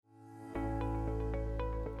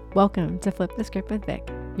Welcome to Flip the Script with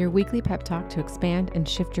Vic, your weekly pep talk to expand and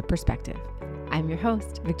shift your perspective. I'm your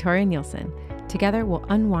host, Victoria Nielsen. Together, we'll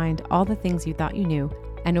unwind all the things you thought you knew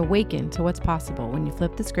and awaken to what's possible when you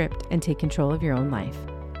flip the script and take control of your own life.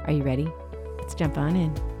 Are you ready? Let's jump on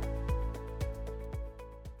in.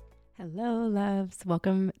 Hello, loves.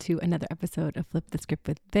 Welcome to another episode of Flip the Script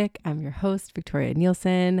with Vic. I'm your host, Victoria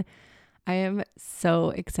Nielsen. I am so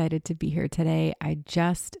excited to be here today. I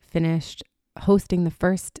just finished hosting the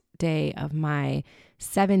first day of my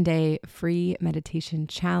 7-day free meditation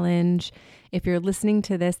challenge. If you're listening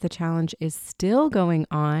to this, the challenge is still going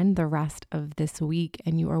on the rest of this week,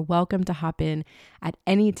 and you are welcome to hop in at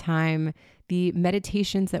any time. The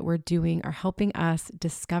meditations that we're doing are helping us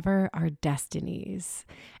discover our destinies.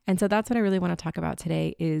 And so that's what I really want to talk about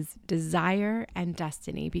today is desire and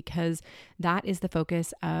destiny, because that is the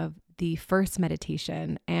focus of the first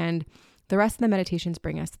meditation. And the rest of the meditations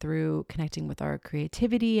bring us through connecting with our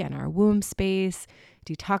creativity and our womb space,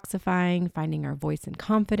 detoxifying, finding our voice and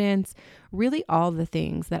confidence, really all the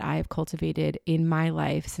things that I have cultivated in my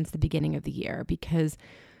life since the beginning of the year, because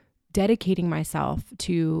dedicating myself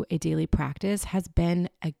to a daily practice has been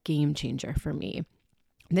a game changer for me.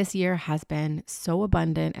 This year has been so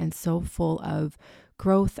abundant and so full of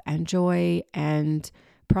growth and joy and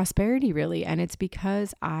prosperity, really. And it's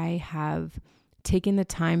because I have taken the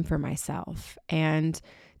time for myself and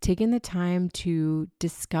taken the time to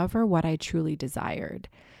discover what I truly desired.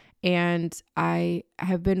 And I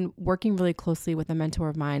have been working really closely with a mentor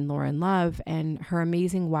of mine, Lauren Love, and her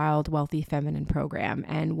amazing Wild, Wealthy, Feminine program.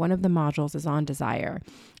 And one of the modules is on desire.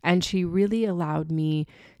 And she really allowed me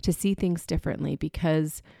to see things differently,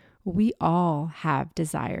 because we all have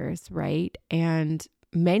desires, right? And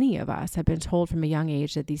many of us have been told from a young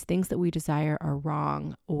age that these things that we desire are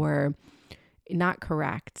wrong or not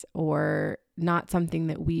correct or not something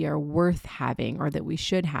that we are worth having or that we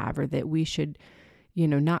should have, or that we should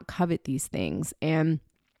not covet these things. And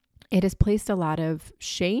it has placed a lot of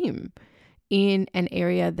shame in an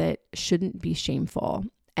area that shouldn't be shameful.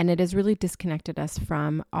 And it has really disconnected us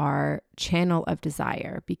from our channel of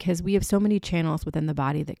desire, because we have so many channels within the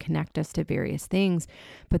body that connect us to various things.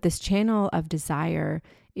 But this channel of desire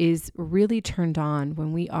is really turned on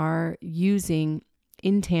when we are using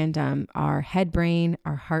in tandem our head brain,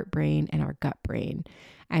 our heart brain, and our gut brain.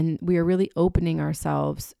 And we are really opening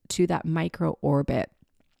ourselves to that micro orbit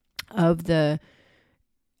of the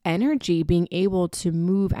energy being able to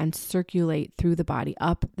move and circulate through the body,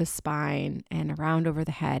 up the spine and around over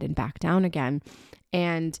the head and back down again.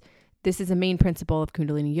 And this is a main principle of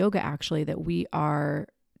Kundalini Yoga, actually, that we are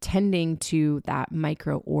tending to that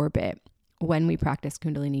micro orbit when we practice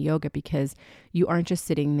Kundalini Yoga, because you aren't just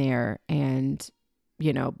sitting there and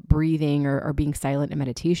breathing or being silent in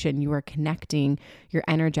meditation. You are connecting your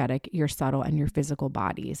energetic, your subtle, and your physical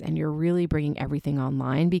bodies. And you're really bringing everything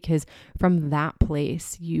online, because from that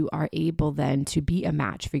place, you are able then to be a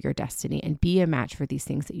match for your destiny and be a match for these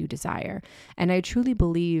things that you desire. And I truly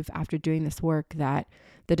believe, after doing this work, that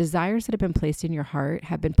the desires that have been placed in your heart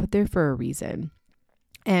have been put there for a reason.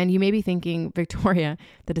 And you may be thinking, Victoria,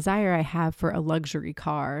 the desire I have for a luxury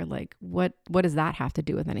car, like what does that have to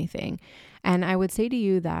do with anything? And I would say to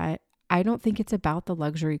you that I don't think it's about the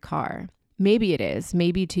luxury car. Maybe it is.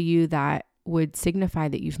 Maybe to you that would signify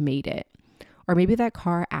that you've made it. Or maybe that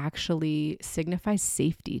car actually signifies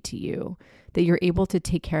safety to you, that you're able to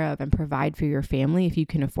take care of and provide for your family if you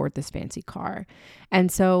can afford this fancy car.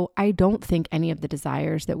 And so I don't think any of the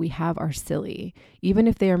desires that we have are silly, even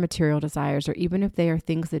if they are material desires, or even if they are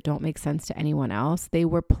things that don't make sense to anyone else. They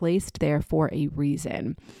were placed there for a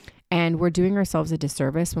reason. And we're doing ourselves a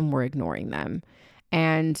disservice when we're ignoring them.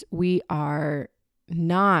 And we are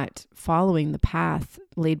not following the path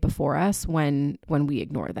laid before us when we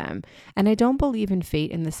ignore them. And I don't believe in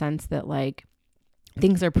fate in the sense that like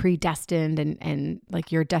things are predestined and like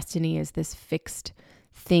your destiny is this fixed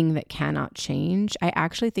thing that cannot change. I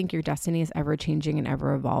actually think your destiny is ever changing and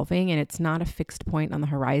ever evolving, and it's not a fixed point on the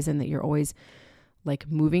horizon that you're always like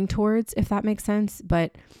moving towards, if that makes sense.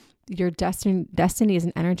 But your destiny is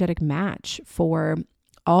an energetic match for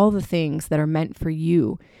all the things that are meant for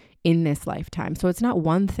you in this lifetime. So it's not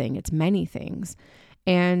one thing, it's many things.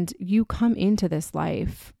 And you come into this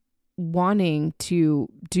life wanting to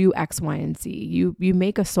do X, Y, and Z. You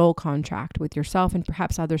make a soul contract with yourself and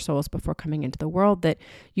perhaps other souls before coming into the world that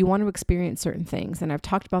you want to experience certain things. And I've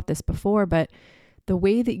talked about this before, but the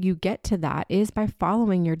way that you get to that is by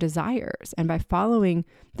following your desires and by following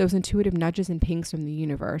those intuitive nudges and pings from the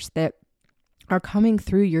universe that are coming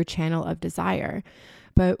through your channel of desire.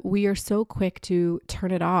 But we are so quick to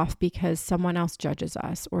turn it off because someone else judges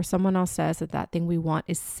us, or someone else says that that thing we want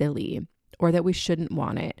is silly, or that we shouldn't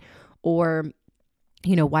want it, or,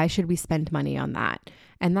 why should we spend money on that?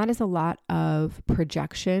 And that is a lot of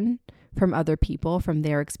projection from other people, from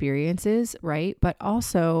their experiences, right? But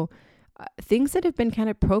also things that have been kind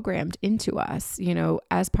of programmed into us.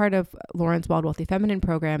 As part of Lauren's Wild Wealthy Feminine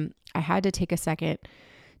program, I had to take a second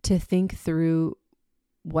to think through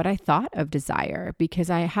what I thought of desire, because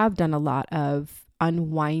I have done a lot of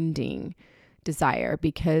unwinding desire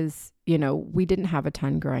because, we didn't have a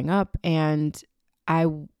ton growing up. And I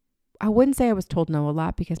wouldn't say I was told no a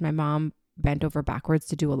lot, because my mom bent over backwards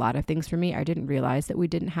to do a lot of things for me. I didn't realize that we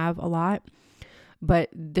didn't have a lot, but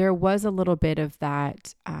there was a little bit of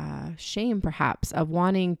that shame, perhaps, of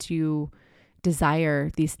wanting to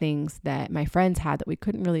desire these things that my friends had that we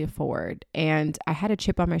couldn't really afford. And I had a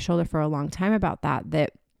chip on my shoulder for a long time about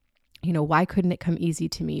that, why couldn't it come easy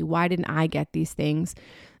to me? Why didn't I get these things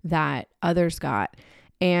that others got?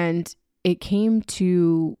 And it came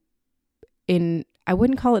to, I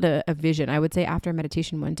wouldn't call it a vision. I would say after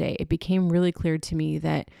meditation one day, it became really clear to me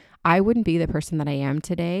that I wouldn't be the person that I am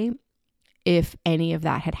today if any of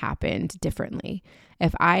that had happened differently.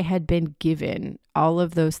 If I had been given all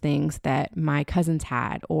of those things that my cousins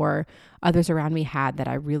had or others around me had that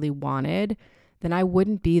I really wanted, then I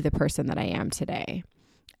wouldn't be the person that I am today.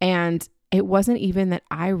 And it wasn't even that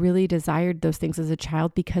I really desired those things as a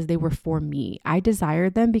child because they were for me. I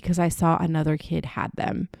desired them because I saw another kid had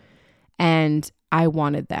them and I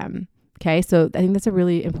wanted them. Okay. So I think that's a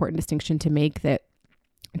really important distinction to make, that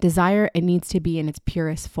desire, it needs to be in its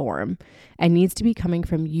purest form and needs to be coming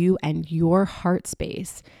from you and your heart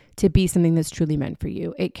space to be something that's truly meant for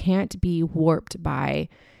you. It can't be warped by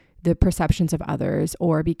the perceptions of others,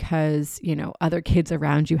 or because, other kids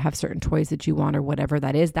around you have certain toys that you want or whatever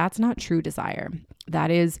that is. That's not true desire.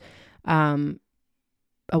 That is,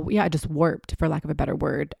 just warped, for lack of a better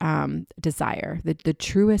word, desire. The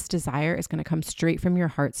truest desire is going to come straight from your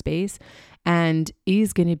heart space and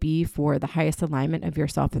is going to be for the highest alignment of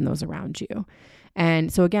yourself and those around you.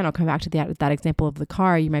 And so again, I'll come back to that example of the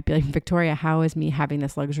car. You might be like, Victoria, how is me having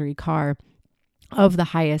this luxury car of the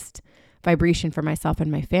highest vibration for myself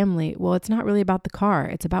and my family? Well, it's not really about the car.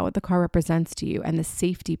 It's about what the car represents to you and the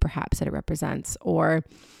safety perhaps that it represents, or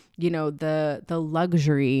the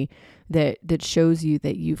luxury that shows you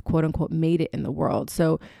that you've quote unquote made it in the world.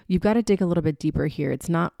 So you've got to dig a little bit deeper here. It's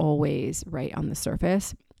not always right on the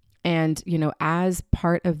surface. And, as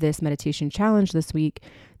part of this meditation challenge this week,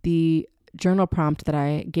 the journal prompt that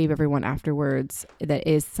I gave everyone afterwards that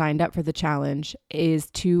is signed up for the challenge is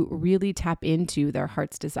to really tap into their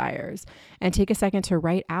heart's desires and take a second to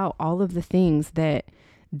write out all of the things that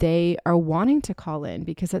they are wanting to call in,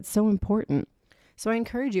 because that's so important. So I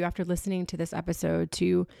encourage you, after listening to this episode,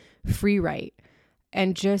 to free write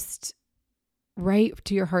and just write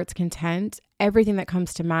to your heart's content everything that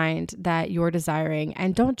comes to mind that you're desiring,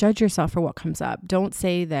 and don't judge yourself for what comes up. Don't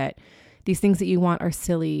say that these things that you want are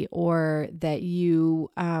silly or that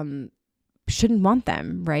you shouldn't want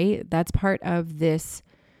them, right? That's part of this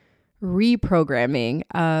reprogramming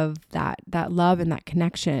of that love and that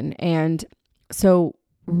connection. And so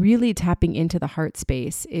really tapping into the heart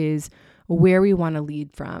space is where we want to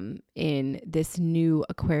lead from in this new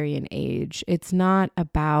Aquarian age. It's not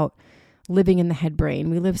about living in the head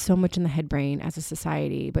brain. We live so much in the head brain as a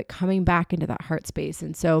society, but coming back into that heart space.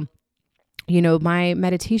 And so, my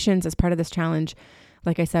meditations as part of this challenge,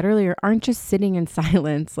 like I said earlier, aren't just sitting in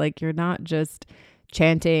silence. Like, you're not just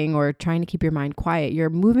chanting or trying to keep your mind quiet. You're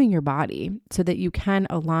moving your body so that you can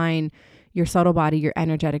align your subtle body, your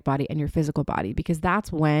energetic body, and your physical body, because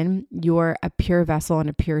that's when you're a pure vessel and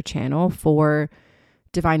a pure channel for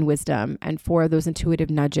divine wisdom and for those intuitive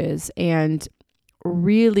nudges. And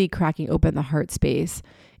really cracking open the heart space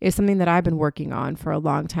is something that I've been working on for a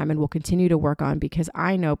long time and will continue to work on, because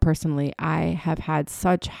I know personally I have had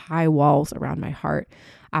such high walls around my heart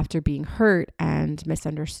after being hurt and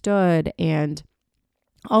misunderstood and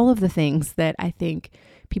all of the things that I think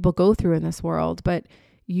people go through in this world. But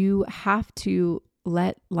you have to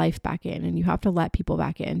let life back in, and you have to let people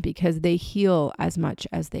back in, because they heal as much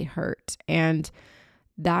as they hurt. And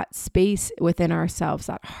that space within ourselves,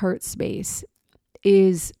 that heart space,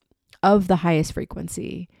 is of the highest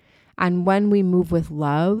frequency. And when we move with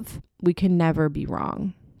love, we can never be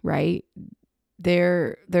wrong, right?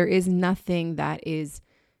 There is nothing that is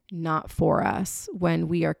not for us when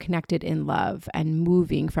we are connected in love and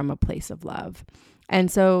moving from a place of love. And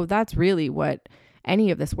so that's really what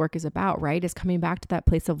any of this work is about, right? Is coming back to that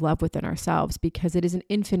place of love within ourselves, because it is an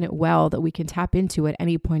infinite well that we can tap into at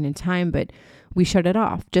any point in time, but we shut it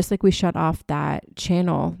off. Just like we shut off that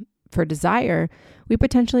channel for desire, we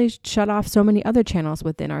potentially shut off so many other channels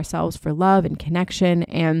within ourselves for love and connection.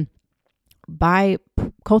 And by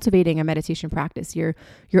cultivating a meditation practice, you're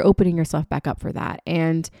opening yourself back up for that.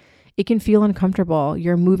 And it can feel uncomfortable.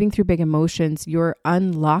 You're moving through big emotions. You're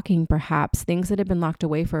unlocking perhaps things that have been locked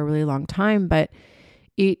away for a really long time. But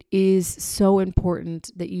it is so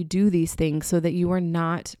important that you do these things so that you are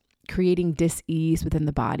not creating dis-ease within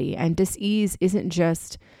the body. And dis-ease isn't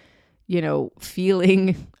just,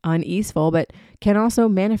 feeling uneaseful, but can also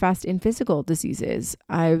manifest in physical diseases.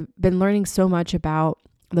 I've been learning so much about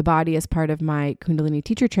the body as part of my Kundalini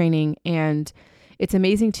teacher training, and it's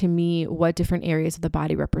amazing to me what different areas of the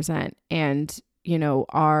body represent. And,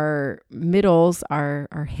 our middles,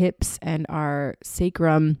 our hips and our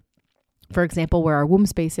sacrum, for example, where our womb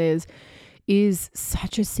space is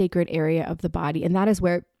such a sacred area of the body. And that is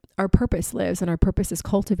where our purpose lives, and our purpose is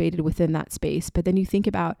cultivated within that space. But then you think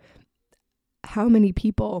about how many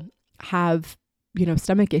people have,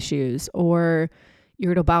 stomach issues or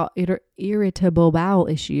irritable bowel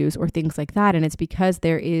issues or things like that. And it's because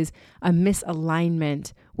there is a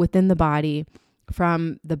misalignment within the body,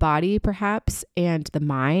 from the body perhaps and the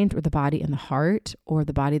mind, or the body and the heart, or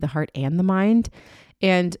the body, the heart and the mind.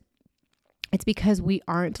 And it's because we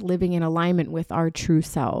aren't living in alignment with our true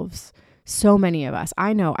selves. So many of us,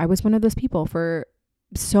 I know I was one of those people for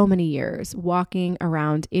so many years, walking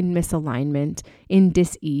around in misalignment, in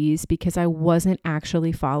dis-ease, because I wasn't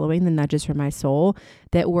actually following the nudges from my soul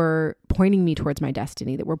that were pointing me towards my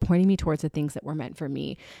destiny, that were pointing me towards the things that were meant for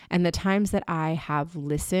me. And the times that I have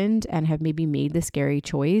listened and have maybe made the scary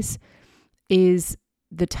choice is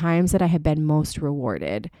the times that I have been most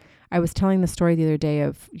rewarded. I was telling the story the other day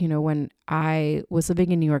of, when I was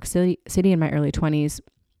living in New York City in my early 20s,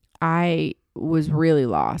 I was really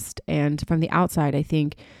lost. And from the outside, I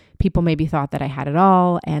think people maybe thought that I had it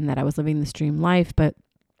all and that I was living this dream life, but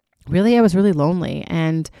really I was really lonely,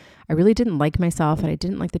 and I really didn't like myself, and I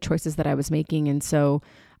didn't like the choices that I was making. And so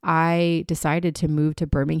I decided to move to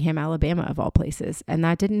Birmingham, Alabama, of all places. And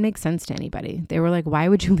that didn't make sense to anybody. They were like, why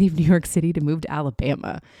would you leave New York City to move to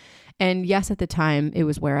Alabama? And yes, at the time it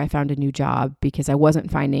was where I found a new job, because I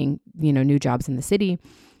wasn't finding, new jobs in the city.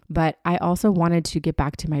 But I also wanted to get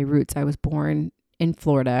back to my roots. I was born in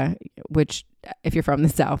Florida, which, if you're from the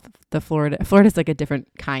South, Florida's like a different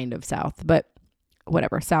kind of South, but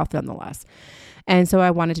whatever, South nonetheless. And so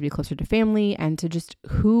I wanted to be closer to family and to just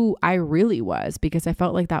who I really was, because I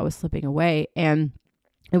felt like that was slipping away. And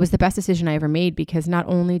it was the best decision I ever made, because not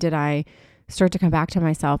only did I start to come back to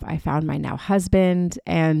myself, I found my now husband,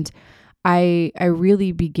 and I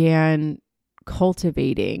really began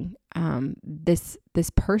cultivating this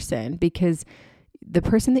person, because the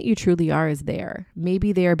person that you truly are is there.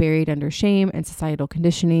 Maybe they are buried under shame and societal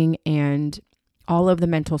conditioning and all of the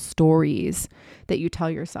mental stories that you tell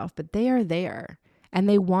yourself, but they are there and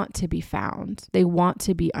they want to be found. They want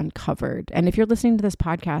to be uncovered. And if you're listening to this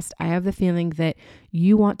podcast, I have the feeling that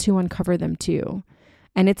you want to uncover them too.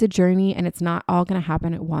 And it's a journey, and it's not all going to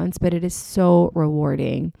happen at once, but it is so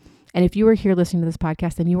rewarding. And if you are here listening to this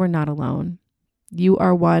podcast, then you are not alone. You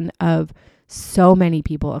are one of so many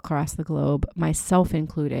people across the globe, myself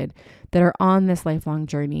included, that are on this lifelong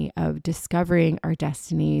journey of discovering our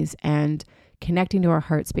destinies and connecting to our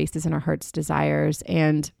heart spaces and our heart's desires.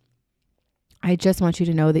 And I just want you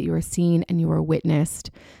to know that you are seen and you are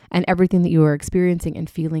witnessed, and everything that you are experiencing and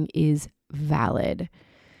feeling is valid.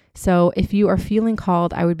 So if you are feeling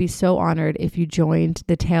called, I would be so honored if you joined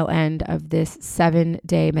the tail end of this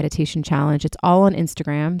 7-day meditation challenge. It's all on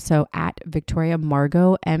Instagram. So at Victoria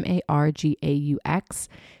Margaux, Margaux,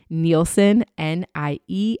 Nielsen, Nielsen.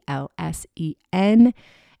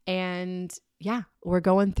 And yeah, we're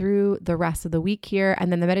going through the rest of the week here.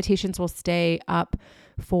 And then the meditations will stay up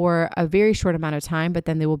for a very short amount of time, but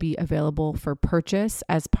then they will be available for purchase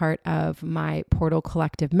as part of my Portal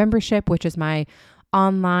Collective membership, which is my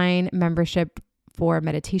online membership for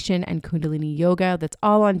meditation and Kundalini yoga that's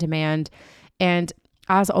all on demand. And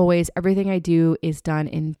as always, everything I do is done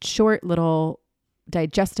in short little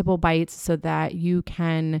digestible bites so that you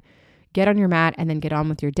can get on your mat and then get on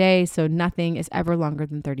with your day. So nothing is ever longer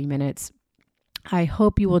than 30 minutes. I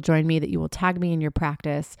hope you will join me, that you will tag me in your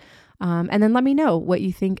practice. And then let me know what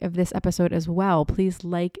you think of this episode as well. Please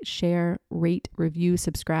like, share, rate, review,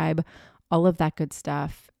 subscribe, all of that good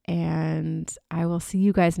stuff. And I will see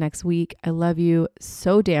you guys next week. I love you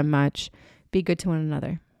so damn much. Be good to one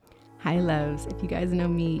another. Hi, loves. If you guys know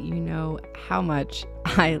me, you know how much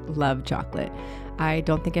I love chocolate. I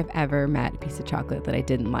don't think I've ever met a piece of chocolate that I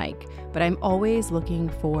didn't like, but I'm always looking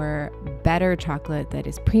for better chocolate that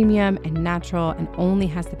is premium and natural and only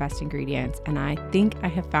has the best ingredients, and I think I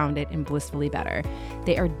have found it in Blissfully Better.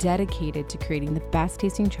 They are dedicated to creating the best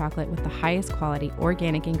tasting chocolate with the highest quality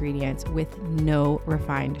organic ingredients with no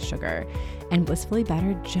refined sugar. And Blissfully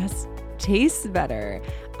Better just tastes better.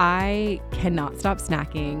 I cannot stop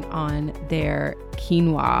snacking on their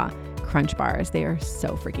quinoa crunch bars. They are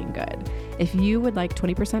so freaking good. If you would like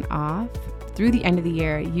 20% off through the end of the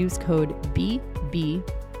year, use code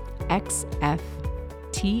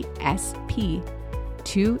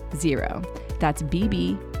BBXFTSP20. That's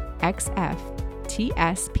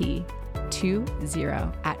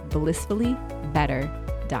BBXFTSP20 at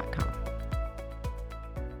blissfullybetter.com.